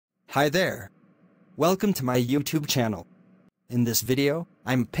Hi there. Welcome to my YouTube channel. In this video,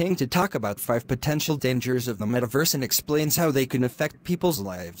 I'm paying to talk about 5 potential dangers of the metaverse and explains how they can affect people's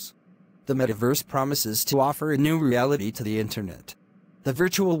lives. The metaverse promises to offer a new reality to the internet. The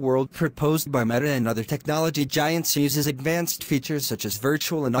virtual world proposed by Meta and other technology giants uses advanced features such as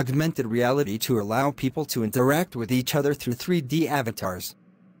virtual and augmented reality to allow people to interact with each other through 3D avatars.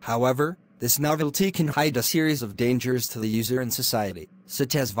 However, this novelty can hide a series of dangers to the user and society,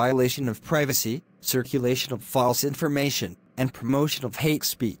 such as violation of privacy, circulation of false information, and promotion of hate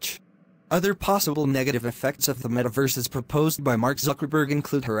speech. Other possible negative effects of the metaverse as proposed by Mark Zuckerberg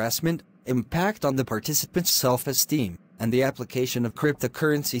include harassment, impact on the participants' self-esteem, and the application of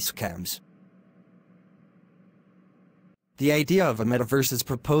cryptocurrency scams. The idea of a metaverse as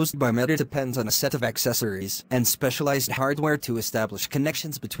proposed by Meta depends on a set of accessories and specialized hardware to establish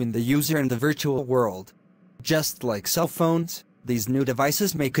connections between the user and the virtual world. Just like cell phones, these new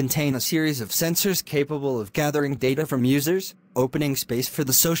devices may contain a series of sensors capable of gathering data from users, opening space for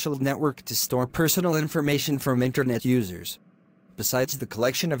the social network to store personal information from internet users. Besides the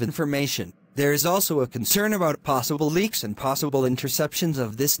collection of information, there is also a concern about possible leaks and possible interceptions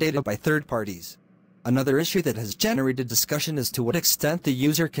of this data by third parties. Another issue that has generated discussion is to what extent the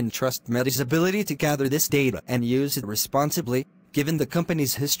user can trust Meta's ability to gather this data and use it responsibly, given the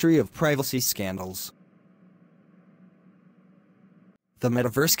company's history of privacy scandals. The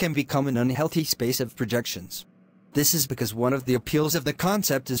metaverse can become an unhealthy space of projections. This is because one of the appeals of the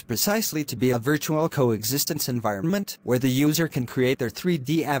concept is precisely to be a virtual coexistence environment where the user can create their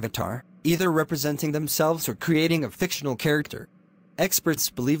 3D avatar, either representing themselves or creating a fictional character. Experts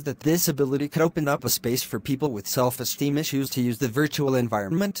believe that this ability could open up a space for people with self-esteem issues to use the virtual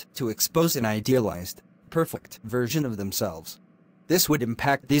environment to expose an idealized, perfect version of themselves. This would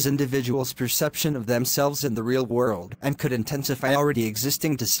impact these individuals' perception of themselves in the real world and could intensify already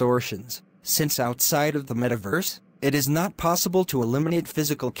existing distortions, since outside of the metaverse, it is not possible to eliminate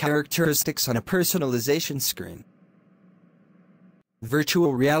physical characteristics on a personalization screen.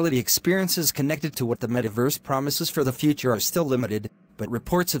 Virtual reality experiences connected to what the metaverse promises for the future are still limited, but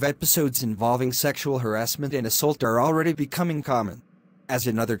reports of episodes involving sexual harassment and assault are already becoming common. As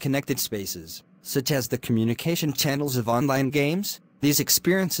in other connected spaces, such as the communication channels of online games, these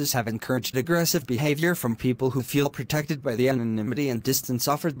experiences have encouraged aggressive behavior from people who feel protected by the anonymity and distance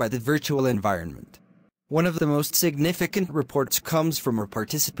offered by the virtual environment. One of the most significant reports comes from a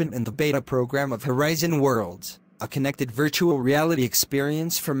participant in the beta program of Horizon Worlds, a connected virtual reality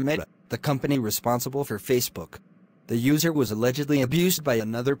experience from Meta, the company responsible for Facebook. The user was allegedly abused by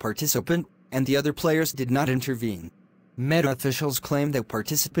another participant, and the other players did not intervene. Meta officials claim that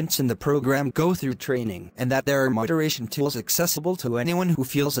participants in the program go through training and that there are moderation tools accessible to anyone who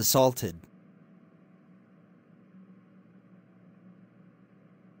feels assaulted.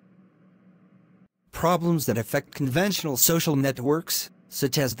 Problems that affect conventional social networks,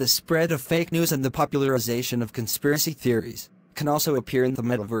 such as the spread of fake news and the popularization of conspiracy theories, can also appear in the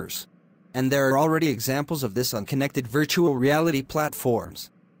metaverse. And there are already examples of this on connected virtual reality platforms.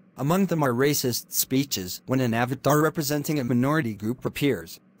 Among them are racist speeches when an avatar representing a minority group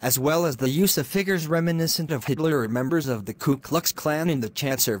appears, as well as the use of figures reminiscent of Hitler or members of the Ku Klux Klan in the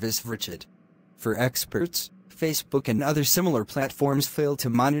chat service Vrchat. For experts, Facebook and other similar platforms fail to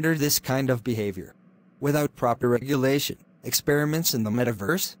monitor this kind of behavior. Without proper regulation, experiments in the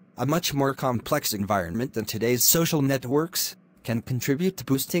metaverse, a much more complex environment than today's social networks, can contribute to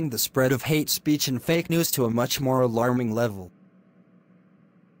boosting the spread of hate speech and fake news to a much more alarming level.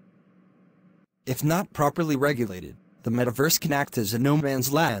 If not properly regulated, the metaverse can act as a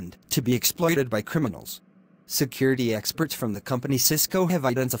no-man's land to be exploited by criminals. Security experts from the company Cisco have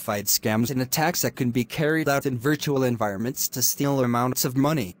identified scams and attacks that can be carried out in virtual environments to steal amounts of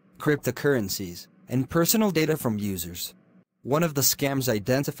money, cryptocurrencies, and personal data from users. One of the scams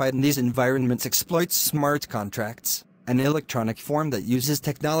identified in these environments exploits smart contracts, an electronic form that uses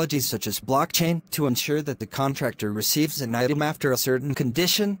technologies such as blockchain to ensure that the contractor receives an item after a certain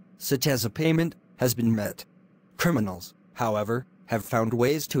condition, such as a payment, has been met. Criminals, however, have found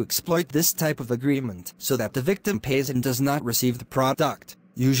ways to exploit this type of agreement so that the victim pays and does not receive the product,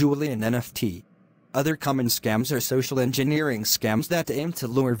 usually an NFT. Other common scams are social engineering scams that aim to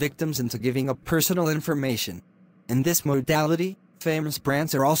lure victims into giving up personal information. In this modality, famous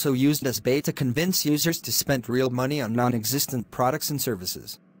brands are also used as bait to convince users to spend real money on non-existent products and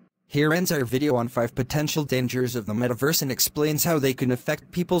services. Here ends our video on 5 potential dangers of the metaverse and explains how they can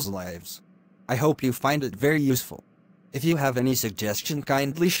affect people's lives. I hope you find it very useful. If you have any suggestion,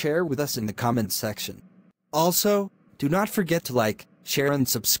 kindly share with us in the comments section. Also, do not forget to like, share and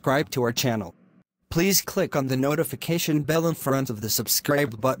subscribe to our channel. Please click on the notification bell in front of the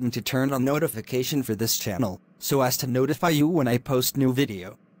subscribe button to turn on notification for this channel, so as to notify you when I post new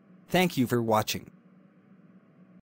video. Thank you for watching.